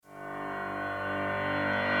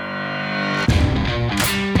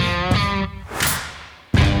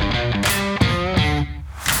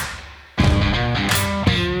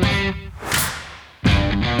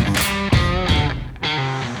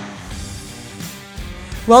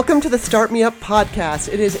Welcome to the Start Me Up podcast.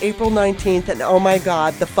 It is April 19th, and oh my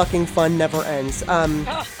God, the fucking fun never ends. I'm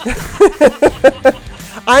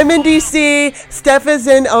in DC. Steph is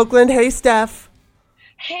in Oakland. Hey, Steph.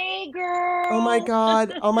 Hey, girl. Oh my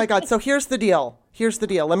God. Oh my God. So here's the deal.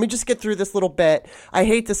 Let me just get through this little bit. I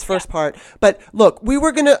hate this first part. But look, we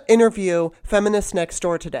were going to interview Feminist Next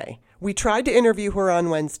Door today. We tried to interview her on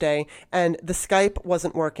Wednesday, and the Skype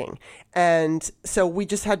wasn't working. And so we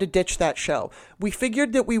just had to ditch that show. We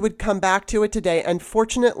figured that we would come back to it today. And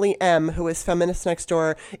fortunately, Em, who is Feminist Next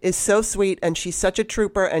Door, is so sweet, and she's such a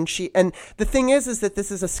trooper. And the thing is that this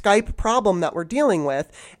is a Skype problem that we're dealing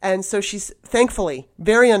with. And so she's thankfully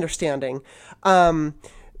very understanding.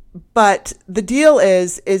 But the deal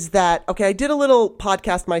is that, okay, I did a little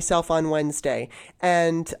podcast myself on Wednesday,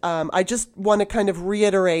 and I just want to kind of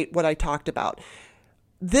reiterate what I talked about.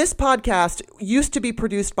 This podcast used to be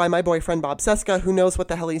produced by my boyfriend, Bob Seska, who knows what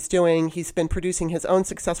the hell he's doing. He's been producing his own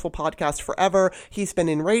successful podcast forever. He's been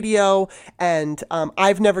in radio, and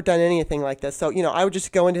I've never done anything like this. So, I would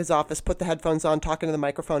just go into his office, put the headphones on, talk into the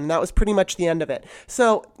microphone, and that was pretty much the end of it.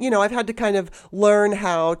 So, I've had to kind of learn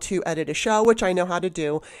how to edit a show, which I know how to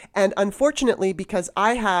do. And unfortunately, because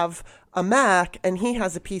I have a Mac and he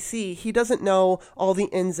has a PC, he doesn't know all the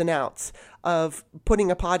ins and outs of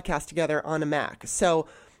putting a podcast together on a Mac. So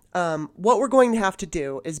what we're going to have to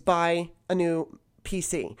do is buy a new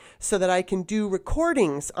PC so that I can do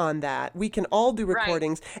recordings on that. We can all do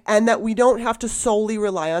recordings, right, and that we don't have to solely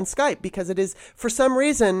rely on Skype, because it is, for some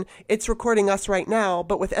reason, it's recording us right now,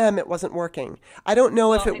 but with Em, it wasn't working. I don't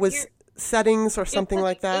know if it was settings or something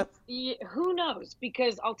like that. Who knows?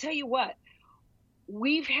 Because I'll tell you what,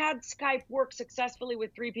 we've had Skype work successfully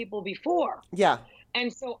with 3 people before. Yeah.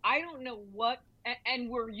 And so I don't know what, and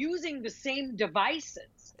we're using the same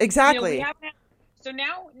devices. Exactly. So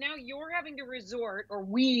now you're having to resort, or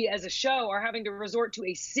we as a show are having to resort to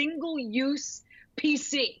a single-use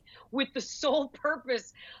PC with the sole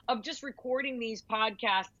purpose of just recording these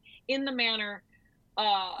podcasts in the manner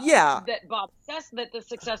that the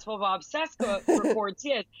successful Bob Seska records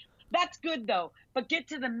his. That's good, though. But get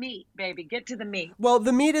to the meat, baby. Get to the meat. Well,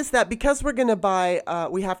 the meat is that because we're going to buy,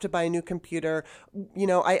 we have to buy a new computer.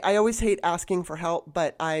 I always hate asking for help,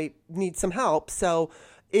 but I need some help. So,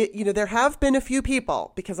 there have been a few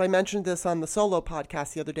people, because I mentioned this on the solo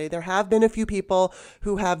podcast the other day, there have been a few people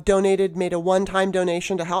who have made a one-time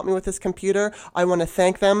donation to help me with this computer. I want to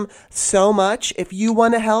thank them so much. If you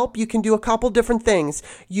want to help, you can do a couple different things.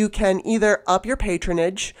 You can either up your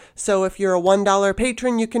patronage. So if you're a $1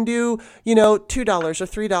 patron, you can do, $2 or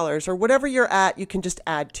 $3 or whatever you're at, you can just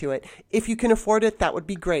add to it. If you can afford it, that would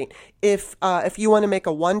be great. If you want to make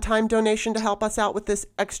a one-time donation to help us out with this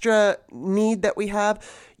extra need that we have,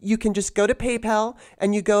 you can just go to PayPal,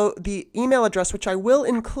 and the email address, which I will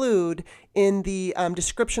include in the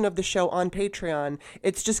description of the show on Patreon.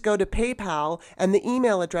 It's just go to PayPal, and the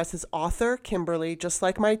email address is author Kimberley, just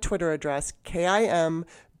like my Twitter address, KIMBERLEY.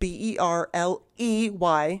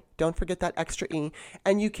 Don't forget that extra E.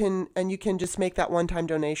 And you can just make that one-time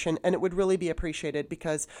donation, and it would really be appreciated,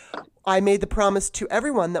 because I made the promise to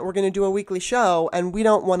everyone that we're going to do a weekly show, and we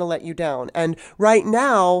don't want to let you down. And right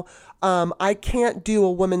now, I can't do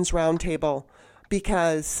a women's roundtable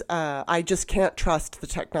because I just can't trust the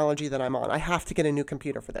technology that I'm on. I have to get a new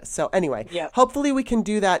computer for this. So anyway, Hopefully we can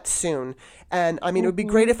do that soon. And I mean, it would be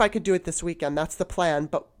great if I could do it this weekend. That's the plan,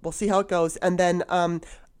 but we'll see how it goes. And then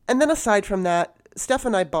aside from that, Steph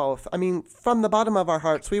and I both, from the bottom of our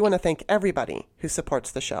hearts, we want to thank everybody who supports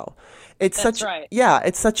the show. It's such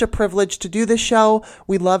a privilege to do this show.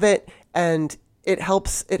 We love it, and it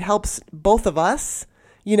helps both of us,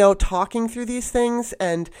 talking through these things.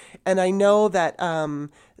 And I know that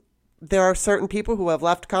there are certain people who have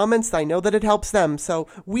left comments. I know that it helps them. So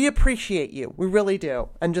we appreciate you. We really do.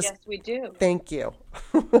 And just, yes, we do. Thank you.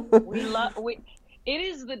 It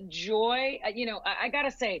is the joy. I got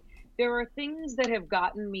to say, there are things that have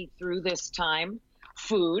gotten me through this time.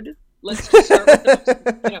 Food. Let's just start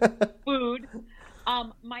with food.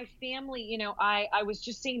 My family, I was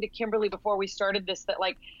just saying to Kimberly before we started this that,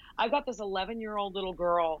 I've got this 11-year-old little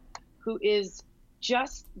girl who is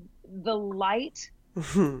just the light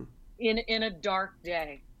in a dark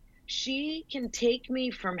day. She can take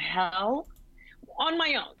me from hell on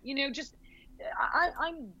my own.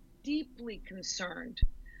 I'm deeply concerned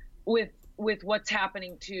with what's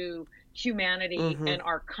happening to humanity and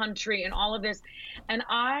our country and all of this. And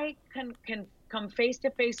I can come face to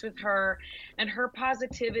face with her and her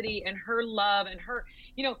positivity and her love and her,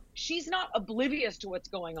 she's not oblivious to what's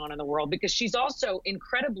going on in the world, because she's also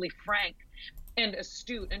incredibly frank and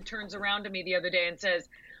astute, and turns around to me the other day and says,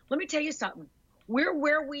 let me tell you something. We're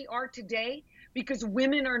where we are today because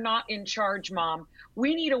women are not in charge, Mom.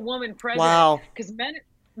 We need a woman president. Wow. Because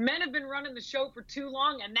men have been running the show for too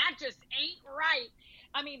long, and that just ain't right.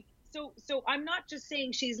 I mean, so I'm not just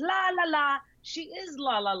saying she's la la la. She is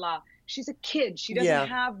la la la. She's a kid. She doesn't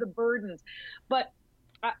have the burdens. But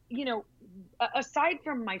aside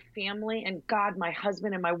from my family and God, my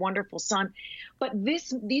husband and my wonderful son, but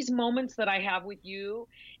these moments that I have with you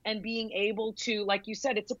and being able to, like you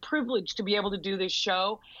said, it's a privilege to be able to do this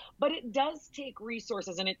show, but it does take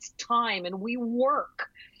resources and it's time, and we work.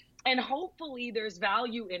 And hopefully there's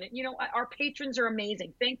value in it. Our patrons are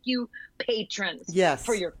amazing. Thank you, patrons,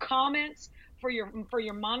 for your comments, for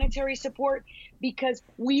your monetary support, because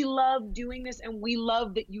we love doing this and we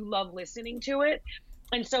love that you love listening to it.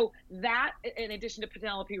 And so that, in addition to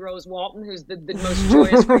Penelope Rose Walton, who's the most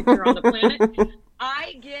joyous creature on the planet,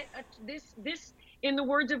 I get this, in the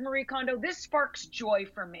words of Marie Kondo, this sparks joy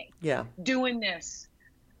for me. Yeah. Doing this,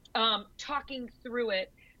 talking through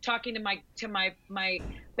it. Talking to my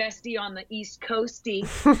bestie on the East Coastie,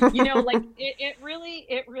 like it really,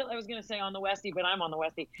 I was going to say on the Westie, but I'm on the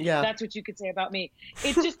Westie. Yeah. That's what you could say about me.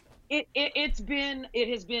 It's just, it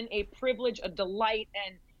has been a privilege, a delight,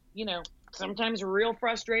 and, sometimes real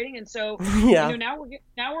frustrating. And so, now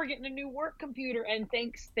we're getting a new work computer, and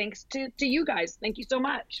thanks to you guys. Thank you so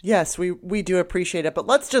much. Yes, we do appreciate it, but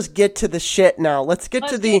let's just get to the shit now. Let's get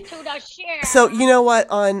to the shit. So, you know what,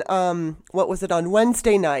 on, what was it, on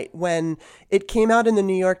Wednesday night, when it came out in the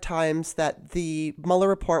New York Times that the Mueller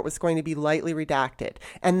report was going to be lightly redacted,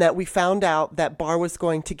 and that we found out that Barr was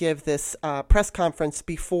going to give this press conference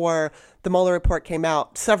before the Mueller report came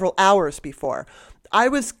out, several hours before. I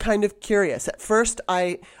was kind of curious. At first,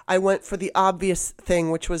 I went for the obvious thing,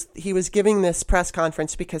 which was he was giving this press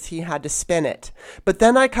conference because he had to spin it. But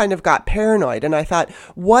then I kind of got paranoid, and I thought,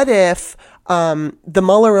 what if the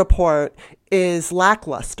Mueller report is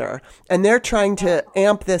lackluster, and they're trying to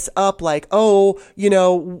amp this up like,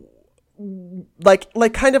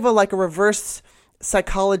 like kind of like a reverse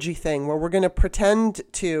psychology thing where we're going to pretend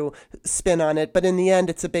to spin on it, but in the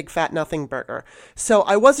end it's a big fat nothing burger. So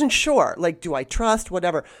I wasn't sure, like, do I trust,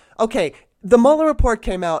 whatever. Okay, the Mueller report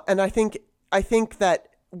came out, and I think that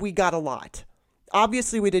we got a lot.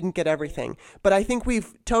 Obviously we didn't get everything, but I think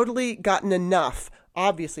we've totally gotten enough,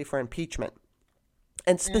 obviously, for impeachment.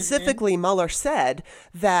 And specifically, Mueller said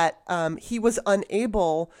that he was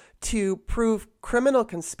unable to prove criminal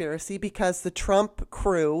conspiracy because the Trump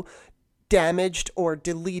crew damaged or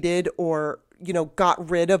deleted or, got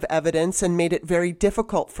rid of evidence and made it very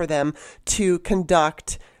difficult for them to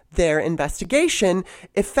conduct their investigation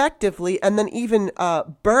effectively. And then even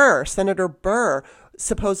Senator Burr,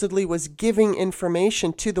 supposedly was giving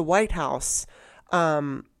information to the White House.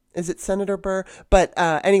 Is it Senator Burr? But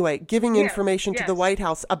anyway, giving information to the White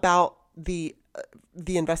House about the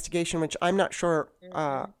investigation, which I'm not sure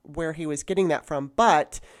where he was getting that from.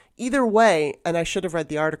 But either way, and I should have read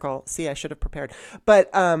the article. See, I should have prepared.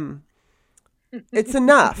 But it's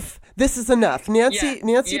enough. This is enough. Nancy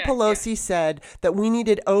Pelosi said that we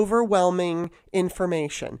needed overwhelming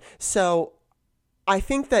information. So I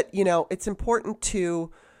think that, it's important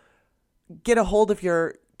to get a hold of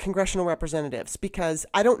your congressional representatives, because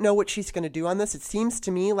I don't know what she's going to do on this. It seems to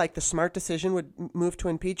me like the smart decision would move to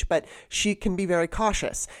impeach, but she can be very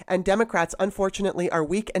cautious. And Democrats, unfortunately, are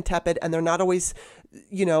weak and tepid, and they're not always,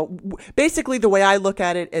 basically the way I look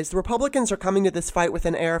at it is the Republicans are coming to this fight with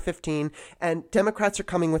an AR-15, and Democrats are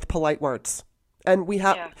coming with polite words. And we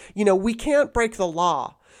have, we can't break the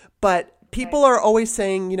law, but people are always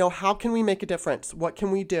saying, how can we make a difference? What can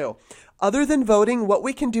we do? Other than voting, what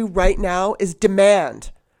we can do right now is demand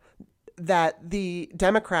that the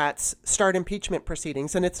Democrats start impeachment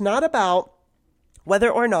proceedings. And it's not about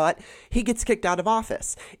whether or not he gets kicked out of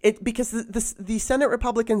office, because the Senate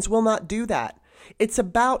Republicans will not do that. It's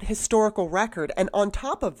about historical record. And on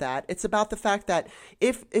top of that, it's about the fact that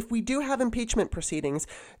if we do have impeachment proceedings,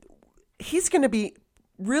 he's going to be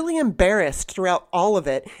really embarrassed throughout all of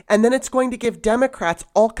it. And then it's going to give Democrats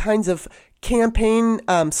all kinds of campaign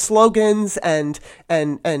slogans and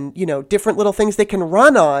different little things they can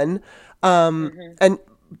run on, and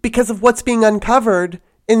because of what's being uncovered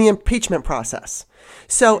in the impeachment process.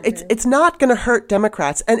 So it's not going to hurt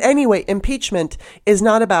Democrats. And anyway, impeachment is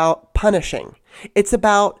not about punishing. It's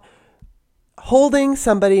about holding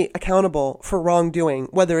somebody accountable for wrongdoing,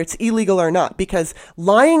 whether it's illegal or not, because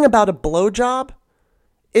lying about a blowjob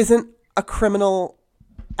isn't a criminal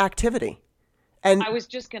activity. And I was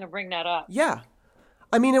just going to bring that up. Yeah.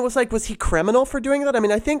 I mean, it was like, was he criminal for doing that? I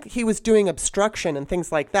mean, I think he was doing obstruction and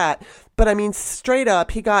things like that. But I mean, straight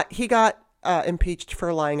up, he got impeached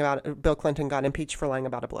for lying about, Bill Clinton got impeached for lying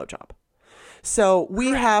about a blowjob. So we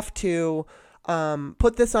have to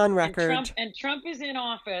put this on record. And Trump is in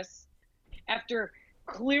office after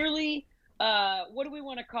clearly, what do we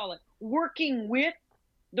want to call it? Working with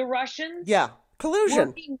the Russians. Yeah, collusion.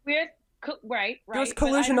 Working with, right. There's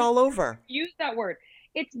collusion all over. Use that word.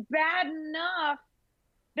 It's bad enough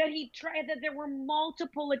that that there were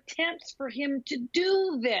multiple attempts for him to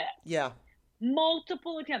do this. Yeah.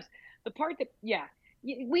 Multiple attempts. The part that,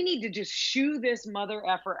 we need to just shoo this mother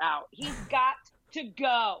effer out. He's got to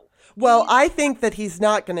go. Well, I think that he's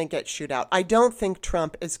not going to get shooed out. I don't think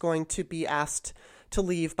Trump is going to be asked to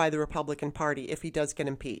leave by the Republican Party if he does get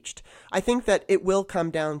impeached. I think that it will come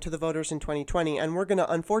down to the voters in 2020, and we're going to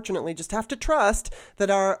unfortunately just have to trust that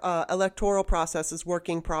our electoral process is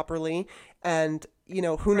working properly. And,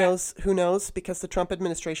 who knows, because the Trump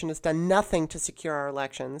administration has done nothing to secure our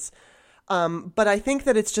elections. But I think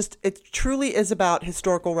that it truly is about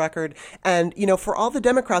historical record. And, for all the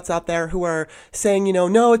Democrats out there who are saying,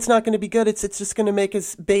 no, it's not going to be good. It's just going to make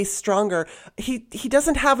his base stronger. He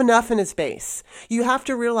doesn't have enough in his base. You have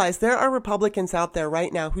to realize there are Republicans out there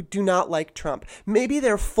right now who do not like Trump. Maybe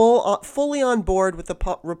they're fully on board with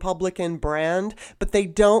the Republican brand, but they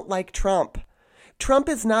don't like Trump. Trump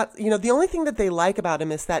is not, the only thing that they like about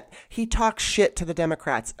him is that he talks shit to the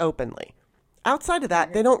Democrats openly. Outside of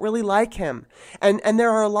that, they don't really like him. And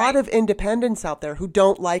there are a lot of independents out there who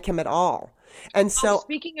don't like him at all. And so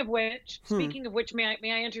speaking of which, may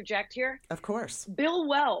I interject here? Of course. Bill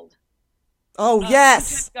Weld. Oh,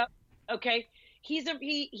 yes. Okay.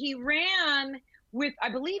 He ran with, I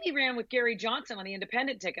believe he ran with Gary Johnson on the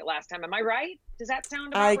independent ticket last time. Am I right? Does that sound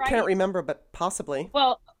about right? I can't remember, but possibly.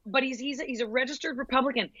 Well, but he's a registered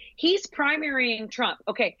Republican. He's primarying Trump.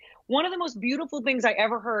 Okay. One of the most beautiful things I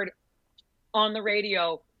ever heard on the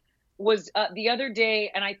radio was the other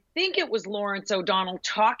day, and I think it was Lawrence O'Donnell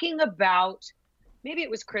talking about, maybe it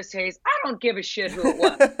was Chris Hayes. I don't give a shit who it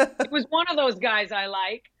was. It was one of those guys I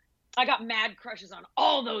like. I got mad crushes on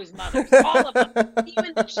all those mothers, all of them,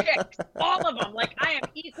 even the chicks, all of them. Like, I have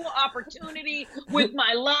equal opportunity with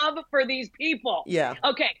my love for these people. Yeah.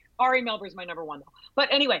 Okay. Ari Melber's my number one, though. But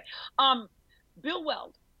anyway, Bill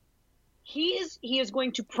Weld, he is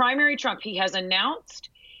going to primary Trump. He has announced.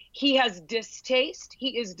 He has distaste.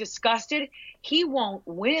 He is disgusted. He won't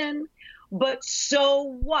win. But so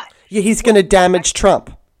what? Yeah, he's going to damage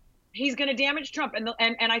Trump. He's going to damage Trump. And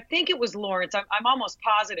I think it was Lawrence. I'm almost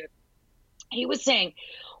positive. He was saying,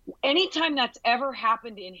 anytime that's ever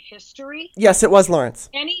happened in history. Yes, it was Lawrence.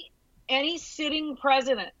 Any sitting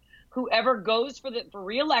president who ever goes for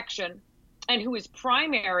re-election and who is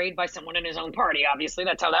primaried by someone in his own party, obviously,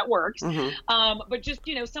 that's how that works. Mm-hmm. But just,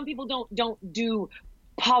 some people don't do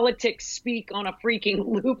politics speak on a freaking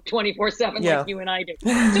loop 24/7 like you and I do.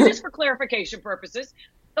 So just for clarification purposes.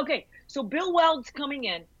 Okay, so Bill Weld's coming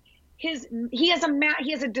in. He has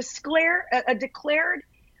a declared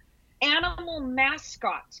animal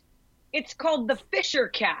mascot. It's called the Fisher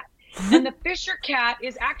cat. And the Fisher cat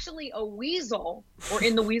is actually a weasel, or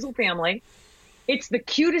in the weasel family. It's the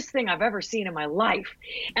cutest thing I've ever seen in my life.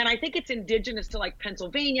 And I think it's indigenous to like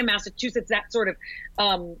Pennsylvania, Massachusetts, that sort of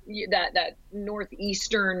that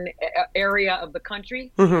northeastern area of the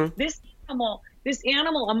country. Mm-hmm. This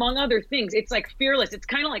animal, among other things, it's like fearless. It's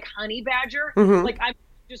kind of like honey badger. Mm-hmm. Like, I'm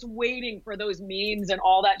just waiting for those memes and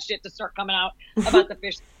all that shit to start coming out about the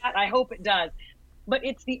fish cat. I hope it does. But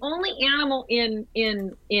it's the only animal in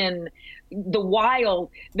the wild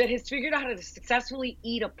that has figured out how to successfully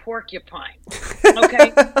eat a porcupine.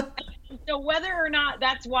 Okay. So whether or not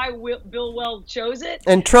that's why Bill Weld chose it.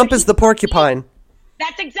 And Trump is the porcupine.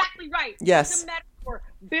 That's exactly right. Yes. It's a metaphor.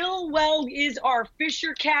 Bill Weld is our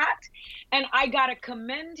Fisher cat. And I got to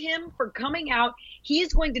commend him for coming out. He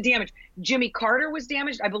is going to damage. Jimmy Carter was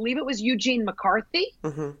damaged. I believe it was Eugene McCarthy.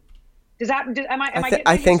 Mm-hmm.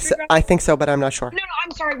 I think so. I think so, but I'm not sure. No,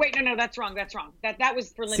 I'm sorry. Wait, no, that's wrong. That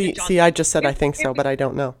was for Lyndon Johnson. See, I just said I think so, but I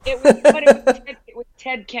don't know. It was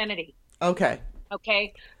Ted Kennedy. Okay.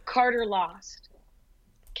 Carter lost.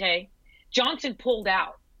 Okay. Johnson pulled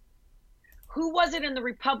out. Who was it in the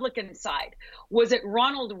Republican side? Was it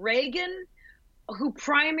Ronald Reagan who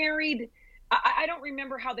primaried? I don't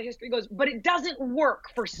remember how the history goes, but it doesn't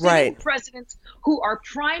work for sitting presidents who are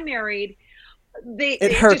primaried.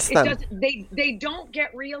 It hurts them. They don't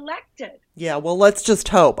get reelected. Yeah, well, let's just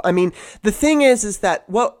hope. I mean, the thing is that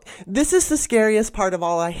this is the scariest part of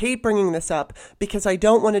all. I hate bringing this up because I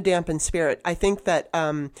don't want to dampen spirit. I think that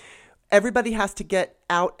everybody has to get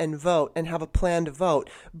out and vote and have a plan to vote.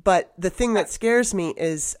 But the thing that scares me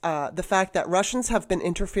is the fact that Russians have been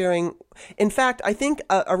interfering. In fact, I think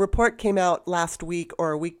a report came out last week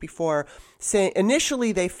or a week before saying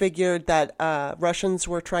initially they figured that Russians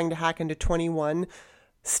were trying to hack into 21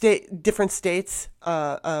 different states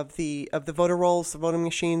of the voter rolls, the voting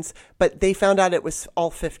machines, but they found out it was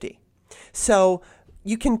all 50. So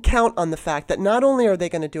you can count on the fact that not only are they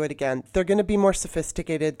going to do it again, they're going to be more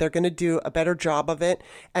sophisticated. They're going to do a better job of it.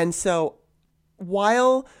 And so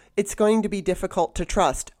while it's going to be difficult to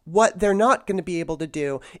trust, what they're not going to be able to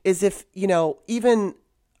do is if, even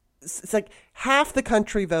it's like half the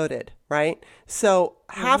country voted, right? So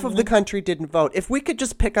half of the country didn't vote. If we could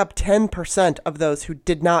just pick up 10% of those who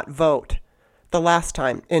did not vote the last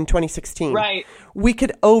time in 2016, right, we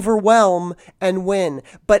could overwhelm and win.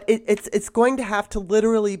 But it's going to have to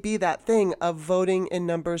literally be that thing of voting in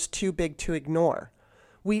numbers too big to ignore.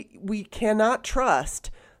 We cannot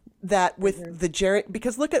trust that with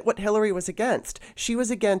because look at what Hillary was against. She was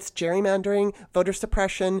against gerrymandering, voter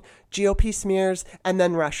suppression, GOP smears, and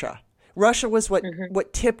then Russia. Russia was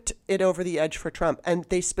what tipped it over the edge for Trump. And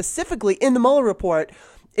they specifically, in the Mueller report,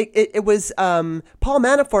 it was Paul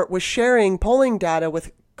Manafort was sharing polling data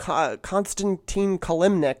with Konstantin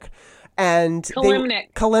Kalimnik. And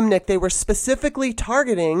Kalimnik, they were specifically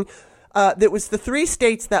targeting, that was the three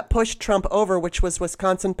states that pushed Trump over, which was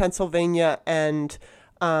Wisconsin, Pennsylvania, and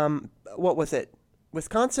what was it?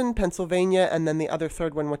 Wisconsin, Pennsylvania, and then the other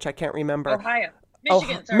third one, which I can't remember. Ohio.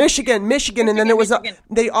 Michigan, and then it was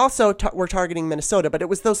they also were targeting Minnesota, but it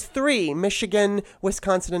was those three, Michigan,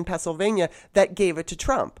 Wisconsin, and Pennsylvania, that gave it to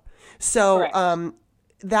Trump. So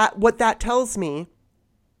what that tells me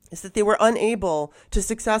is that they were unable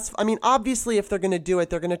to obviously, if they're going to do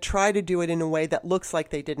it, they're going to try to do it in a way that looks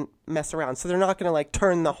like they didn't mess around. So they're not going to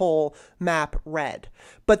turn the whole map red.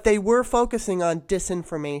 But they were focusing on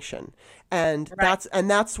disinformation. And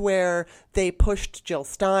that's where they pushed Jill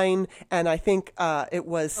Stein. And I think it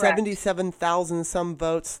was 77,000 some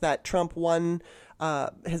votes that Trump won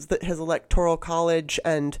his electoral college.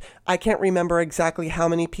 And I can't remember exactly how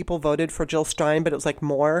many people voted for Jill Stein, but it was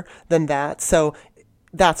more than that. So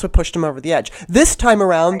that's what pushed him over the edge. This time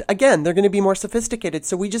around, again, they're going to be more sophisticated.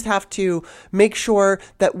 So we just have to make sure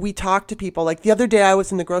that we talk to people. Like the other day, I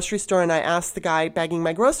was in the grocery store and I asked the guy bagging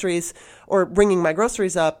my groceries or bringing my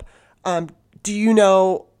groceries up, do you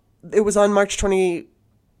know, it was on March 23rd.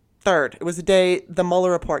 It was the day the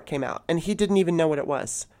Mueller report came out, and he didn't even know what it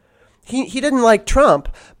was. He didn't like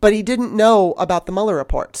Trump, but he didn't know about the Mueller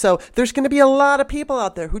report. So there's going to be a lot of people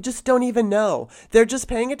out there who just don't even know. They're just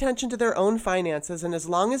paying attention to their own finances, and as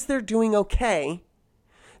long as they're doing okay,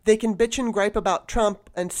 they can bitch and gripe about Trump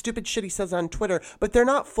and stupid shit he says on Twitter, but they're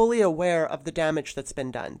not fully aware of the damage that's been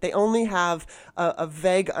done. They only have a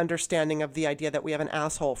vague understanding of the idea that we have an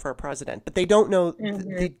asshole for a president, but they don't know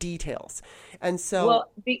the details. And so,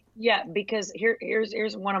 because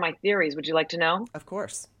here's one of my theories. Would you like to know? Of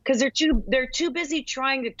course. Because they're too busy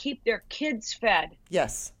trying to keep their kids fed.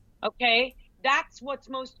 Yes. Okay, that's what's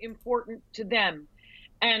most important to them.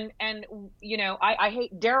 And I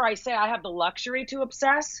hate, dare I say, I have the luxury to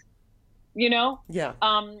obsess, Yeah.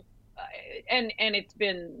 And it's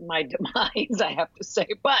been my demise, I have to say,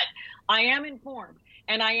 but I am informed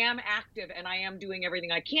and I am active and I am doing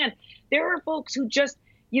everything I can. There are folks who just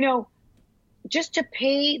to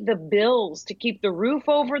pay the bills, to keep the roof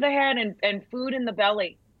over the head and food in the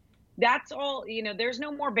belly. That's all, there's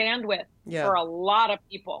no more bandwidth for a lot of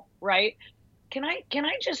people, right? Can I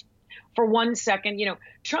just, for 1 second,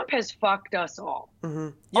 Trump has fucked us all. Mm-hmm.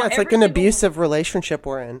 Yeah, it's like an abusive relationship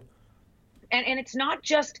we're in. And it's not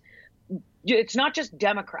just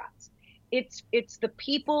Democrats. It's the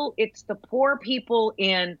people, it's the poor people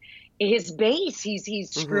in his base. He's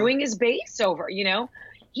screwing his base over,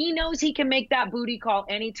 He knows he can make that booty call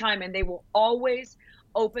anytime, and they will always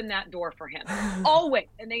open that door for him. Always.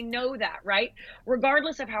 And they know that, right?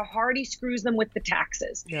 Regardless of how hard he screws them with the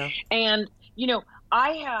taxes. Yeah. And, I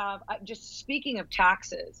have, just speaking of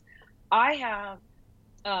taxes, I have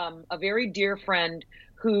a very dear friend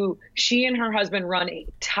who, she and her husband run a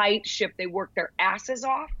tight ship. They work their asses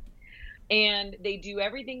off and they do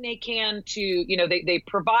everything they can to, they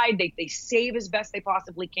provide, they save as best they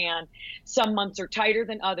possibly can. Some months are tighter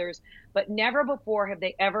than others, but never before have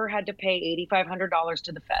they ever had to pay $8,500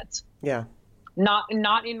 to the feds. Yeah.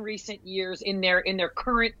 Not in recent years in their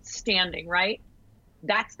current standing, right?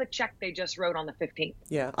 That's the check they just wrote on the 15th.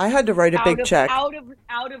 Yeah, I had to write a big check. Out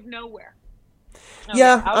of nowhere. Oh,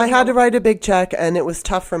 Yeah, I I was had to no, write a big check and it was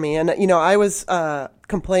tough for me. And, I was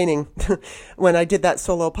complaining when I did that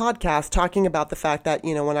solo podcast talking about the fact that,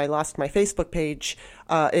 when I lost my Facebook page,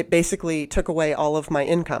 it basically took away all of my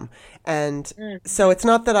income. And so it's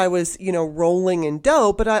not that I was, rolling in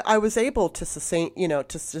dough, but I was able to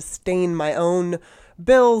sustain my own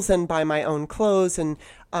bills and buy my own clothes and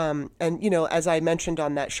as I mentioned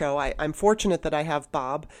on that show, I'm fortunate that I have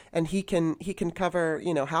Bob and he can cover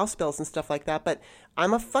house bills and stuff like that, but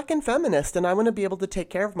I'm a fucking feminist and I want to be able to take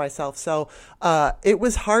care of myself. So it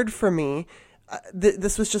was hard for me.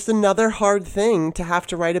 This was just another hard thing to have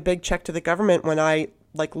to write a big check to the government when I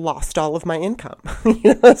lost all of my income.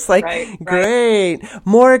 It's like, right, great,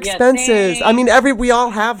 more yeah, expenses. I same. mean, we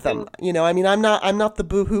all have them. I'm not the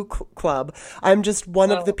boohoo club. I'm just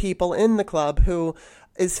one of the Well, people in the club who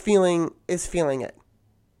is feeling it.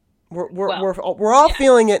 well, We're all yeah.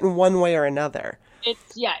 feeling it in one way or another.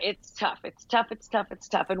 It's tough. It's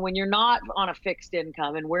tough. And when you're not on a fixed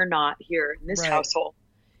income, and we're not here in this Right. household,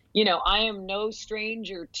 I am no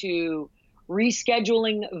stranger to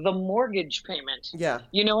rescheduling the mortgage payment. Yeah.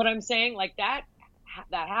 You know what I'm saying? Like that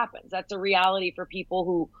happens. That's a reality for people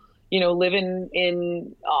who, live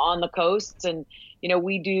in on the coasts, and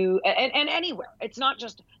we do, and anywhere. It's not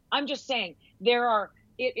just. I'm just saying there are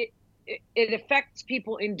it affects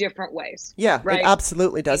people in different ways. Yeah, it Right.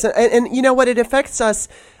 absolutely does. And you know what? It affects us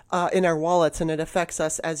in our wallets, and it affects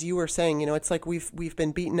us, as you were saying. It's like we've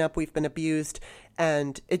been beaten up, we've been abused,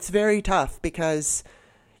 and it's very tough because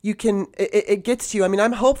it gets to you. I mean,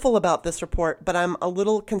 I'm hopeful about this report, but I'm a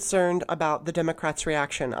little concerned about the Democrats'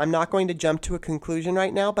 reaction. I'm not going to jump to a conclusion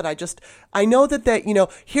right now, but I know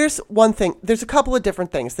that here's one thing. There's a couple of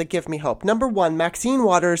different things that give me hope. Number one, Maxine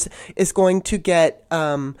Waters is going to get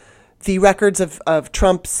the records of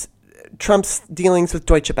Trump's dealings with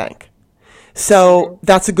Deutsche Bank. So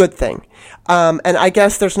that's a good thing. And I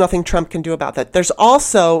guess there's nothing Trump can do about that. There's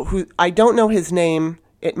also, who I don't know his name,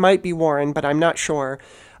 it might be Warren, but I'm not sure.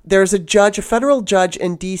 There's a federal judge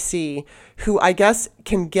in D.C. who I guess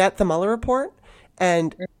can get the Mueller report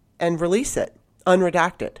and release it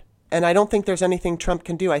unredacted. And I don't think there's anything Trump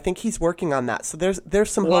can do. I think he's working on that. So there's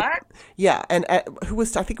some hope. What? Yeah, and I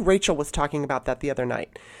think Rachel was talking about that the other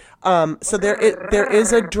night. So there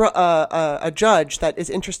is a judge that is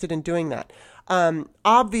interested in doing that.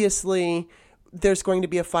 Obviously, there's going to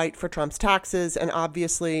be a fight for Trump's taxes, and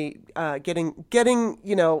obviously, getting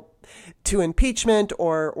to impeachment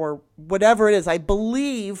or whatever it is. I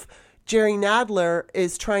believe Jerry Nadler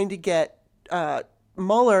is trying to get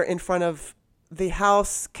Mueller in front of the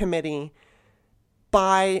House committee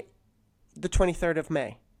by the 23rd of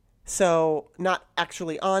May. So not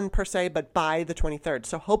actually on per se, but by the 23rd.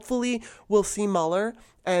 So hopefully we'll see Mueller.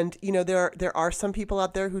 And, there are some people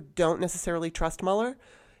out there who don't necessarily trust Mueller.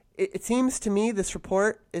 It seems to me this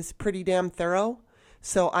report is pretty damn thorough.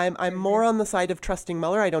 So I'm more on the side of trusting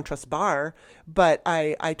Mueller. I don't trust Barr, but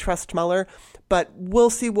I trust Mueller. But we'll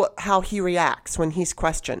see how he reacts when he's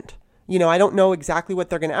questioned. I don't know exactly what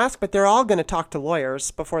they're going to ask, but they're all going to talk to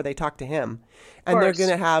lawyers before they talk to him. And they're going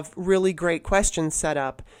to have really great questions set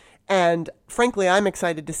up. And frankly, I'm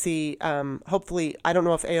excited to see, hopefully, I don't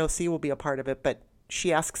know if AOC will be a part of it, but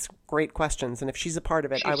she asks great questions. And if she's a part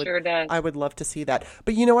of it, She sure does. I would love to see that.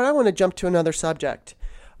 But you know what? I want to jump to another subject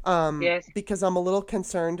Yes. because I'm a little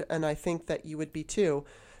concerned, and I think that you would be too.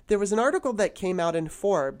 There was an article that came out in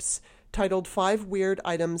Forbes titled 5 Weird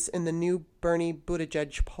Items in the New Bernie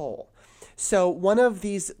Buttigieg Poll. So one of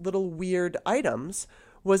these little weird items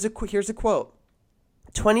was here's a quote.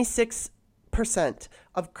 26%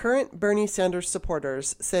 of current Bernie Sanders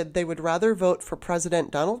supporters said they would rather vote for President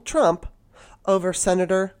Donald Trump over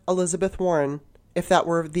Senator Elizabeth Warren if that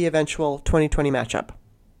were the eventual 2020 matchup.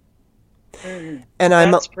 And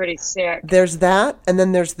That's pretty sick. there's that, and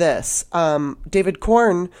then there's this. David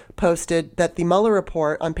Korn posted that the Mueller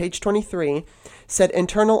report on page 23 said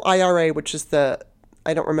internal IRA, which is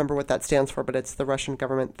I don't remember what that stands for, but it's the Russian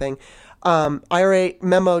government thing. IRA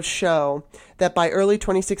memos show that by early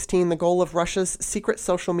 2016, the goal of Russia's secret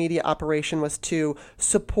social media operation was to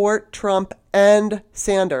support Trump and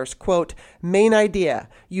Sanders. Quote, main idea,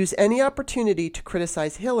 use any opportunity to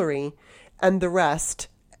criticize Hillary and the rest,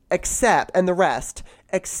 except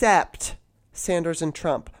Sanders and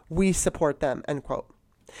Trump. We support them, end quote.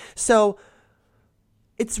 So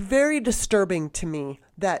it's very disturbing to me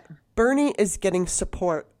that Bernie is getting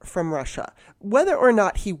support from Russia. Whether or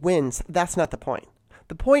not he wins, that's not the point.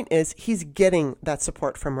 The point is he's getting that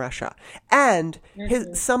support from Russia. And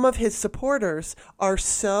some of his supporters are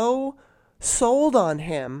so sold on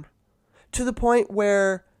him to the point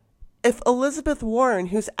where if Elizabeth Warren,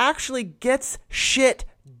 who's actually gets shit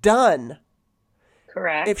done,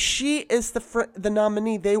 Correct. If she is the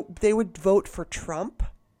nominee, they would vote for Trump.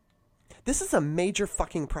 This is a major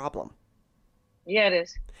fucking problem. Yeah, it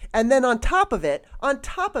is. And then on top of it,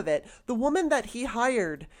 the woman that he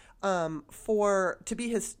hired to be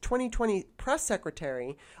his 2020 press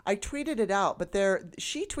secretary, I tweeted it out, but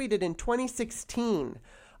she tweeted in 2016.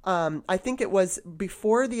 I think it was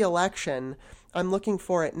before the election. I'm looking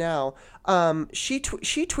for it now. She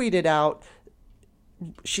tweeted out.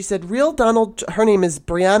 She said, "Real Donald." Her name is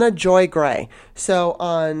Brianna Joy Gray. So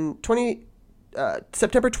on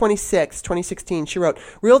September 26, 2016, she wrote,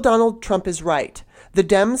 "Real Donald Trump is right. The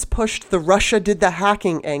Dems pushed the Russia did the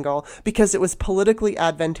hacking angle because it was politically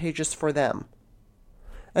advantageous for them."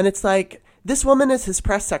 And it's like, this woman is his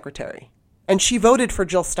press secretary, and she voted for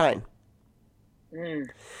Jill Stein.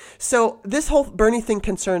 So this whole Bernie thing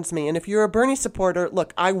concerns me. And if you're a Bernie supporter,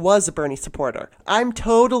 look, I was a Bernie supporter. I'm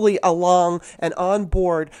totally along and on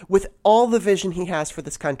board with all the vision he has for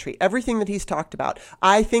this country, everything that he's talked about.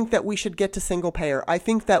 I think that we should get to single payer. I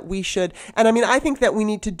think that we should, and I mean, I think that we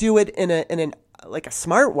need to do it in a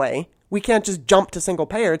smart way. We can't just jump to single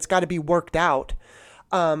payer. It's got to be worked out.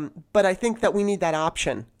 But I think that we need that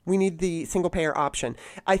option. We need the single payer option.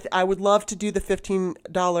 I would love to do the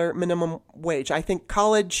 $15 minimum wage. I think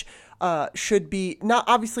college should be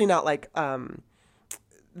obviously not like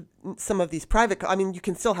some of these private. I mean, you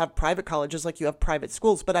can still have private colleges like you have private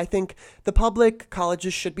schools, but I think the public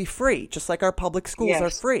colleges should be free, just like our public schools are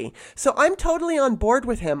free. So I'm totally on board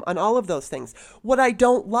with him on all of those things. What I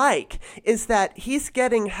don't like is that he's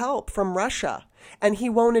getting help from Russia and he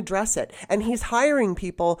won't address it. And he's hiring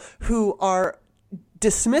people who are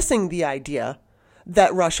dismissing the idea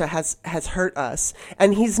that Russia has hurt us,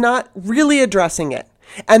 and he's not really addressing it.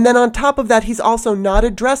 And then on top of that, he's also not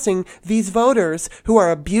addressing these voters who are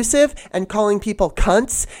abusive and calling people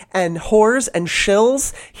cunts and whores and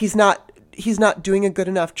shills. He's not doing a good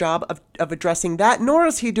enough job of addressing that, nor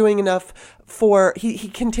is he doing enough he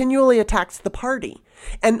continually attacks the party.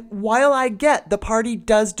 And while I get the party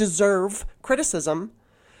does deserve criticism,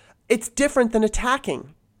 it's different than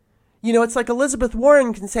attacking. You know, it's like Elizabeth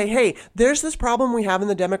Warren can say, hey, there's this problem we have in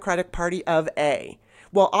the Democratic Party of A.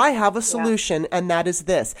 Well, I have a solution, and that is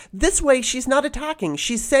this. This way, she's not attacking.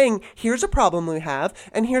 She's saying, here's a problem we have,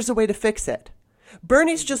 and here's a way to fix it.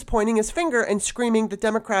 Bernie's just pointing his finger and screaming the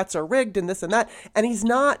Democrats are rigged and this and that, and he's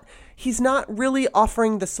not really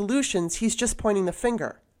offering the solutions. He's just pointing the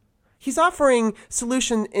finger. He's offering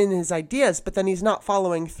solution in his ideas, but then he's not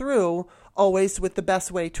following through always with the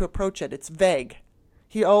best way to approach it. It's vague.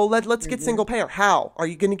 Let's get single payer. How? Are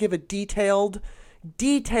you going to give a detailed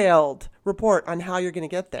report on how you're going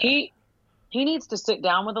to get there? He needs to sit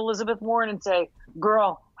down with Elizabeth Warren and say,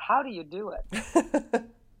 girl, how do you do it?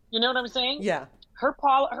 You know what I'm saying? Yeah. Her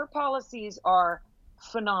policies are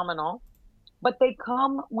phenomenal, but they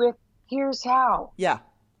come with, here's how. Yeah.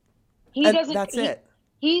 That's it.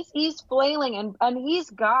 He's flailing and he's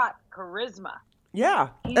got charisma. Yeah,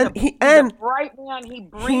 he's a bright man.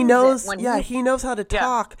 He knows how to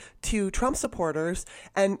talk to Trump supporters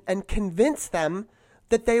and convince them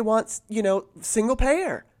that they want, single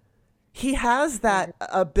payer. He has that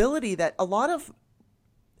ability that a lot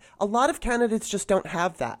of candidates just don't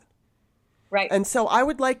have that. Right. And so I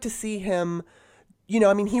would like to see him,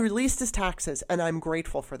 he released his taxes and I'm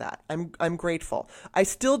grateful for that. I'm grateful. I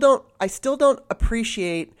still don't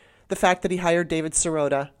appreciate the fact that he hired David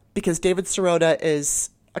Sirota, because David Sirota is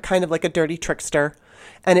a kind of like a dirty trickster.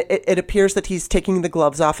 And it appears that he's taking the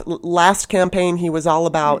gloves off. Last campaign, he was all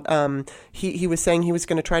about, he was saying he was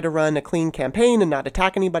going to try to run a clean campaign and not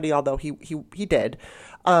attack anybody, although he did.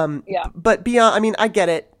 But beyond, I get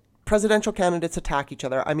it. Presidential candidates attack each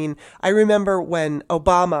other. I remember when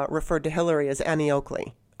Obama referred to Hillary as Annie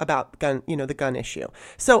Oakley about the gun issue.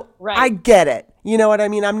 So I get it. You know what I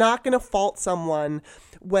mean? I'm not going to fault someone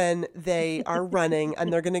when they are running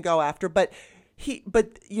and they're going to go after, but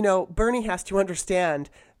Bernie has to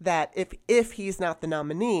understand that if he's not the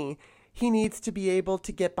nominee, he needs to be able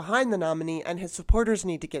to get behind the nominee, and his supporters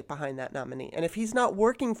need to get behind that nominee. And if he's not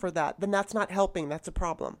working for that, then that's not helping. That's a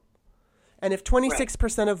problem. And if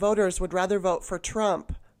 26% of voters would rather vote for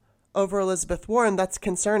Trump over Elizabeth Warren, that's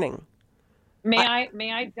concerning. May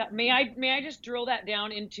I just drill that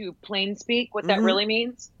down into plain speak, what that really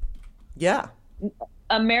means? Yeah.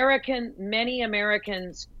 Many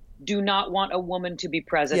Americans do not want a woman to be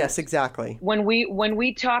president. Yes, exactly. When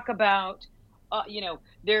we talk about,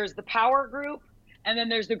 there's the power group and then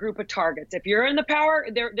there's the group of targets. If you're in the power,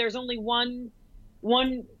 there's only one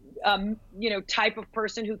type of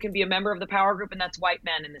person who can be a member of the power group, and that's white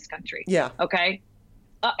men in this country. Yeah. Okay.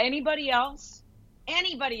 Anybody else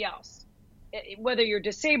whether you're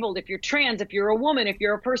disabled, if you're trans, if you're a woman, if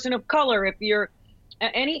you're a person of color, if you're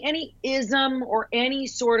any ism or any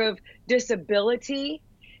sort of disability,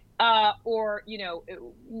 or,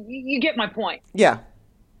 you get my point. Yeah.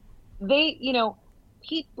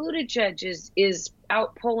 Pete Buttigieg is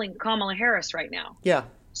out polling Kamala Harris right now. Yeah.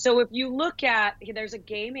 So if you look at, there's a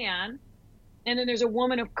gay man and then there's a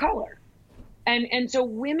woman of color. And so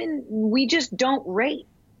women, we just don't rate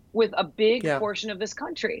with a big portion of this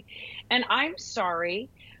country. And I'm sorry,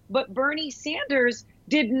 but Bernie Sanders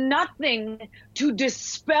did nothing to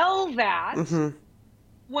dispel that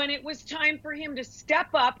when it was time for him to step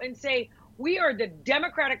up and say, we are the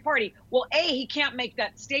Democratic Party. Well, he can't make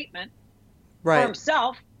that statement for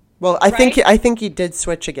himself. Well, I think he did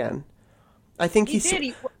switch again. I think he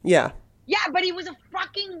did. Yeah. Yeah, but he was a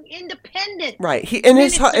fucking independent. Right. In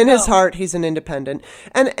his heart, he's an independent.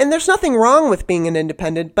 And there's nothing wrong with being an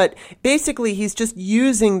independent, but basically he's just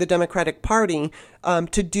using the Democratic Party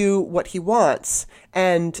to do what he wants.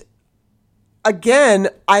 And again,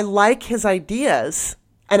 I like his ideas,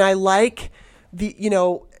 and I like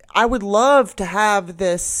I would love to have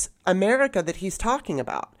this America that he's talking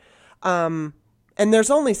about. And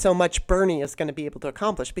there's only so much Bernie is going to be able to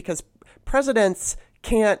accomplish, because presidents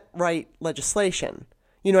can't write legislation.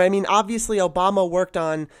 You know what I mean? Obviously, Obama worked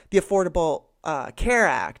on the Affordable Care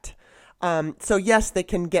Act. So yes, they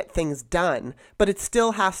can get things done, but it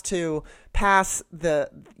still has to pass the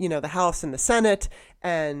House and the Senate.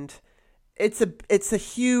 And it's a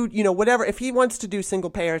huge, whatever. If he wants to do single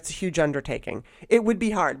payer, it's a huge undertaking. It would be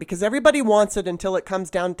hard because everybody wants it until it comes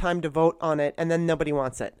down time to vote on it, and then nobody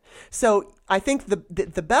wants it. So I think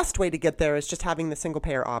the best way to get there is just having the single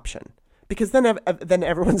payer option, because then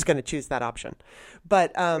everyone's going to choose that option.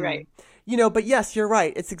 But right. But yes, you're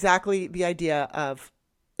right. It's exactly the idea of,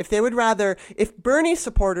 if Bernie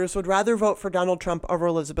supporters would rather vote for Donald Trump over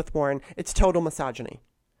Elizabeth Warren, it's total misogyny.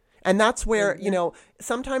 And that's where,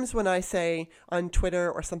 sometimes when I say on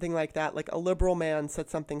Twitter or something like that, like a liberal man said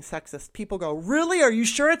something sexist, people go, really? Are you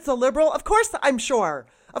sure it's a liberal? Of course I'm sure.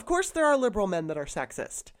 Of course there are liberal men that are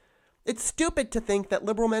sexist. It's stupid to think that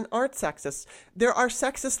liberal men aren't sexist. There are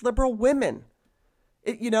sexist liberal women.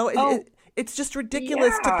 It's just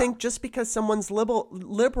ridiculous to think just because someone's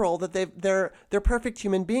liberal that they're perfect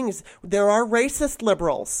human beings. There are racist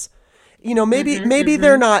liberals. Maybe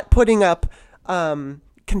they're not putting up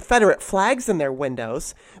Confederate flags in their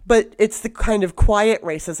windows, but it's the kind of quiet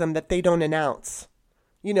racism that they don't announce.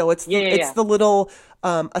 It's the little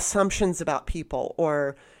assumptions about people,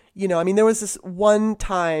 or there was this one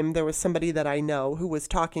time, there was somebody that I know who was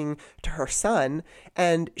talking to her son,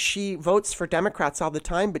 and she votes for Democrats all the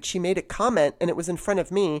time, but she made a comment, and it was in front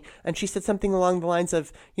of me, and she said something along the lines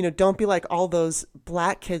of, don't be like all those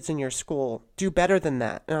black kids in your school. Do better than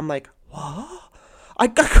that. And I'm like, what? I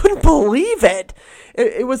couldn't believe it.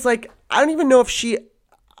 It was like, I don't even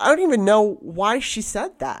know why she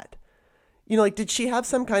said that. Did she have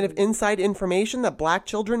some kind of inside information that black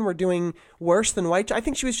children were doing worse than white? I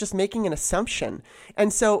think she was just making an assumption.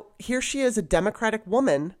 And so here she is, a Democratic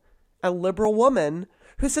woman, a liberal woman,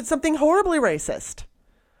 who said something horribly racist.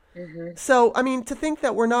 Mm-hmm. So, to think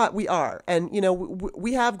that we're not, we are. And,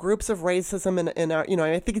 we have groups of racism in our,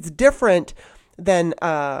 I think it's different than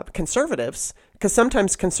conservatives, because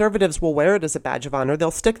sometimes conservatives will wear it as a badge of honor. They'll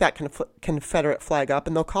stick that Confederate flag up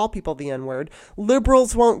and they'll call people the N-word.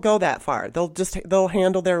 Liberals won't go that far. They'll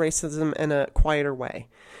handle their racism in a quieter way.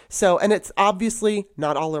 So, and it's obviously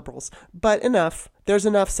not all liberals, but enough. There's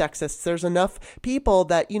enough sexists. There's enough people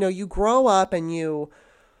that, you grow up and you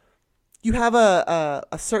have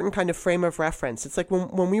a certain kind of frame of reference. It's like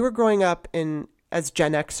when we were growing up as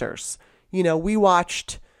Gen Xers, we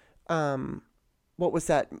watched, what was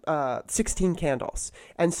that? 16 Candles.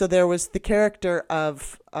 And so there was the character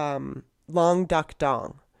of Long Duck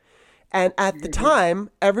Dong. And at the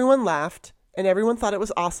time, everyone laughed and everyone thought it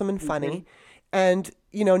was awesome and funny. And,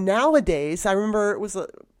 nowadays, I remember it was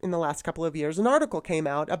in the last couple of years, an article came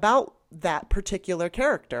out about that particular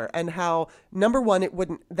character and how, number one,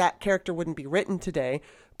 that character wouldn't be written today,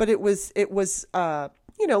 but it was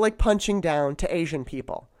like punching down to Asian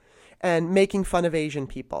people and making fun of Asian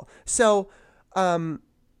people. So,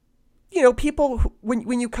 people,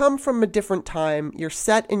 when you come from a different time, you're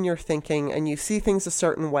set in your thinking and you see things a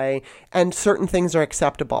certain way and certain things are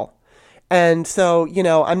acceptable. And so,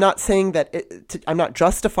 I'm not saying that I'm not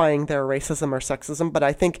justifying their racism or sexism, but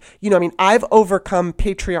I think, I've overcome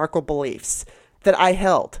patriarchal beliefs that I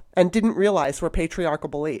held and didn't realize were patriarchal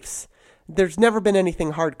beliefs. There's never been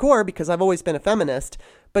anything hardcore because I've always been a feminist,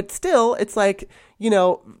 but still it's like,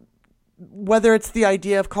 whether it's the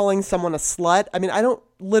idea of calling someone a slut. I mean, I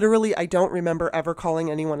don't remember ever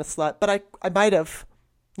calling anyone a slut, but I might have.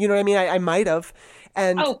 You know what I mean? I might have.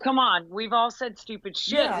 And oh, come on. We've all said stupid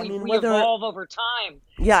shit. Yeah, I mean, we evolve over time.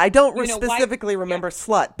 Yeah, I don't You know, specifically remember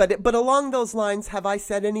slut, but along those lines, have I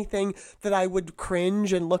said anything that I would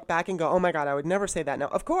cringe and look back and go, oh my God, I would never say that now?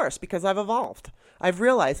 Of course, because I've evolved. I've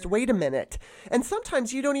realized, wait a minute. And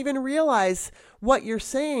sometimes you don't even realize what you're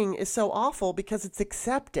saying is so awful because it's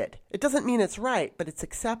accepted. It doesn't mean it's right, but it's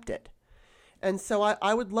accepted. And so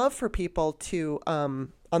I would love for people to,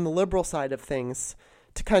 on the liberal side of things,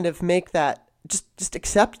 to kind of make that, just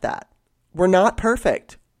accept that. We're not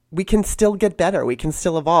perfect. We can still get better. We can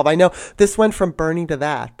still evolve. I know this went from Bernie to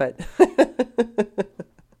that, but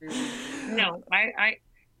no,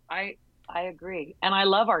 I agree. And I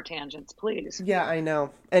love our tangents, please. Yeah, I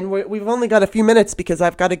know. And we've only got a few minutes because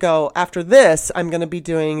I've got to go. After this, I'm going to be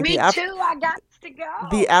doing Me too. I got to go.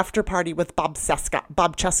 The after party with Bob Cheska.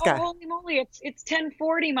 Oh, holy moly. It's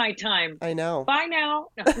 10:40 my time. I know. Bye now.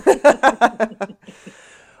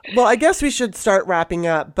 Well, I guess we should start wrapping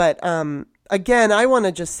up. But again, I want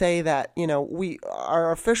to just say that,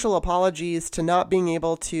 our official apologies to not being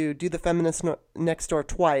able to do the Feminist Next Door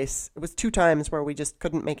twice. It was 2 times where we just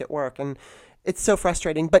couldn't make it work. And it's so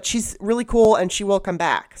frustrating. But she's really cool and she will come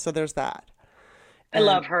back. So there's that. I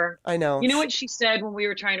love her. I know. You know what she said when we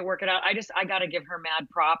were trying to work it out? I got to give her mad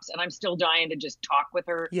props, and I'm still dying to just talk with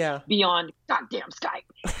her beyond goddamn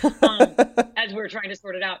Skype as we're trying to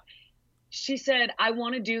sort it out. She said, I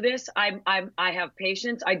want to do this. I have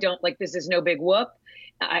patience. I don't this is no big whoop.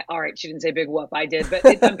 All right. She didn't say big whoop. I did, but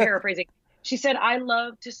I'm paraphrasing. She said, I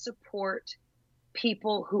love to support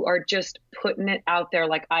people who are just putting it out there.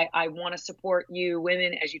 Like, I want to support you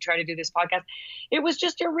women as you try to do this podcast. It was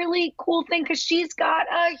just a really cool thing because she's got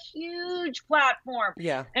a huge platform.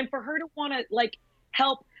 Yeah. And for her to want to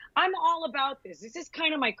help, I'm all about this. This is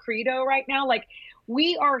kind of my credo right now. Like,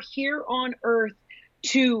 we are here on earth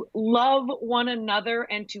to love one another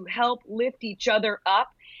and to help lift each other up.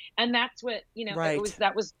 And that's what, right.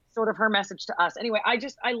 that was sort of her message to us. Anyway,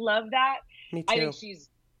 I love that. Me too. I think she's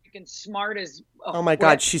freaking smart as oh my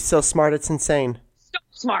God, she's so smart. It's insane. So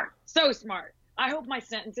smart. So smart. I hope my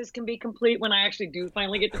sentences can be complete when I actually do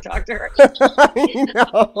finally get to talk to her. I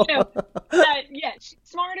know. Yeah, she's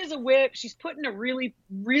smart as a whip. She's putting a really,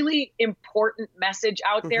 really important message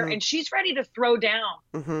out there, and she's ready to throw down.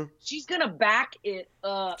 Mm-hmm. She's going to back it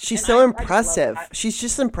up. She's so impressive. She's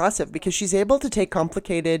just impressive because she's able to take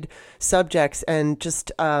complicated subjects and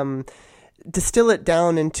just distill it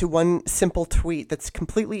down into one simple tweet that's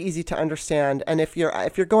completely easy to understand. And if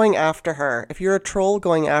you're going after her, if you're a troll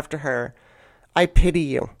going after her, I pity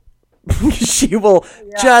you. She will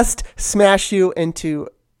just smash you into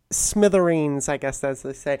smithereens, I guess as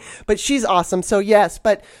they say. But she's awesome. So yes,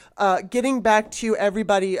 but getting back to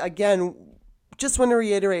everybody again, just want to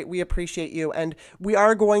reiterate, we appreciate you. And we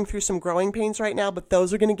are going through some growing pains right now, but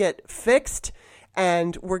those are going to get fixed.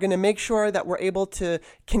 And we're going to make sure that we're able to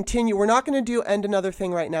continue. We're not going to end another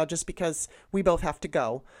thing right now just because we both have to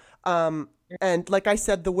go. And like I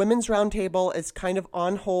said, the Women's Roundtable is kind of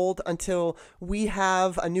on hold until we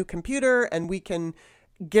have a new computer and we can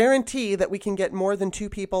guarantee that we can get more than 2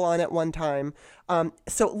 people on at one time.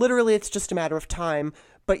 So literally it's just a matter of time,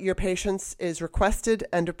 but your patience is requested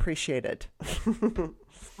and appreciated.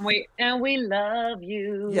 We love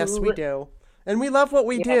you. Yes, we do. And we love what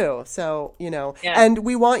we do. So, and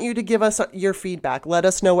we want you to give us your feedback. Let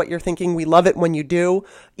us know what you're thinking. We love it when you do.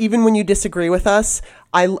 Even when you disagree with us,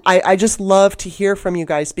 I just love to hear from you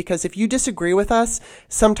guys because if you disagree with us,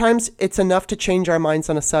 sometimes it's enough to change our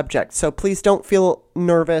minds on a subject. So please don't feel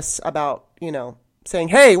nervous about, saying,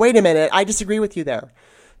 hey, wait a minute, I disagree with you there.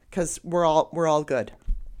 Because we're all good.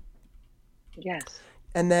 Yes.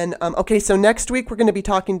 And then, okay, so next week we're going to be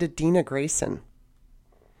talking to Dina Grayson.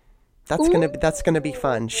 That's gonna be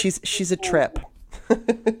fun. She's a trip.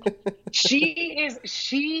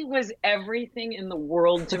 She was everything in the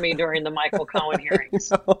world to me during the Michael Cohen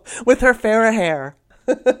hearings. With her fair hair.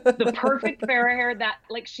 The perfect fair hair that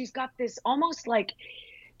she's got this almost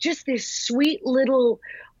just this sweet little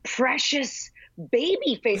precious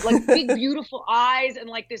baby face, big beautiful eyes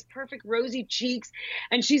and this perfect rosy cheeks,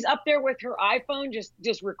 and she's up there with her iPhone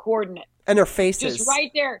just recording it. And her faces. Just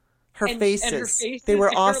right there. Her faces, they were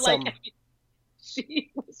awesome. She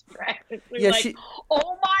was practically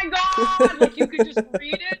oh my God, you could just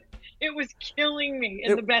read it. It was killing me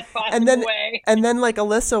in the best possible way. And then like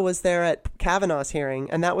Alyssa was there at Kavanaugh's hearing,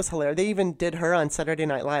 and that was hilarious. They even did her on Saturday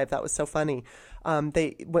Night Live. That was so funny.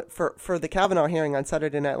 They went for the Kavanaugh hearing on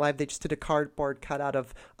Saturday Night Live. They just did a cardboard cutout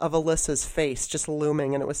of Alyssa's face just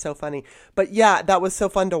looming, and it was so funny. But yeah, that was so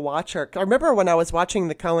fun to watch her. I remember when I was watching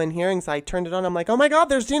the Cohen hearings, I turned it on. I'm like, oh my God,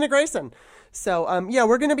 there's Dina Grayson. So yeah,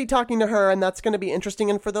 we're going to be talking to her, and that's going to be interesting.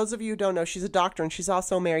 And for those of you who don't know, she's a doctor, and she's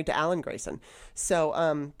also married to Alan Grayson.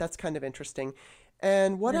 So that's kind of interesting.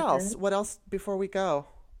 And what else? What else before we go?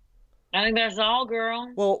 I think that's all,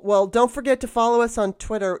 girl. Well, don't forget to follow us on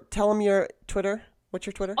Twitter. Tell them your Twitter. What's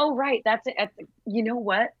your Twitter? Oh, right. That's it. You know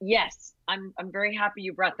what? Yes. I'm very happy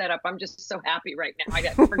you brought that up. I'm just so happy right now. I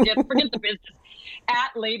got forget the business.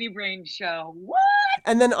 At Lady Brain Show. What?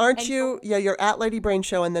 And then you're at Lady Brain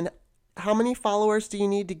Show. And then how many followers do you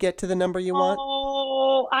need to get to the number you want?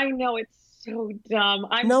 Oh, I know. It's so dumb.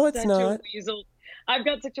 No, it's not. A weasel. I've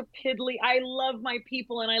got such a piddly. I love my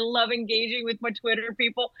people, and I love engaging with my Twitter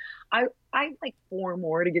people. I like 4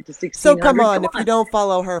 more to get to 1600. So come on. If you don't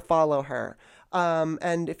follow her, follow her.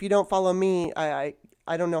 And if you don't follow me,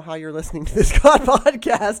 I don't know how you're listening to this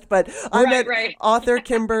podcast, but I'm at Author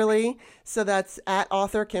Kimberly. So that's at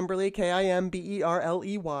Author Kimberly,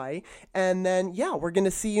 Kimberley. And then, yeah, we're going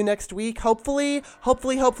to see you next week. Hopefully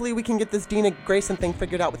we can get this Dina Grayson thing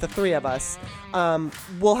figured out with the 3 of us.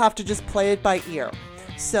 We'll have to just play it by ear.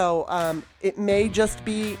 So it may just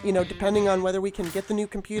be, depending on whether we can get the new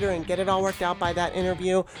computer and get it all worked out by that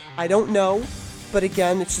interview. I don't know. But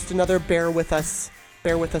again, it's just another bear with us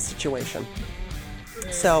situation.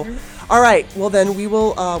 So, all right. Well, then we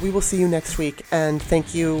will see you next week, and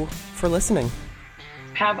thank you for listening.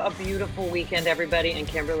 Have a beautiful weekend, everybody, and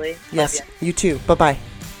Kimberly. Yes, you too. Bye-bye.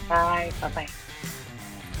 Bye. Bye-bye.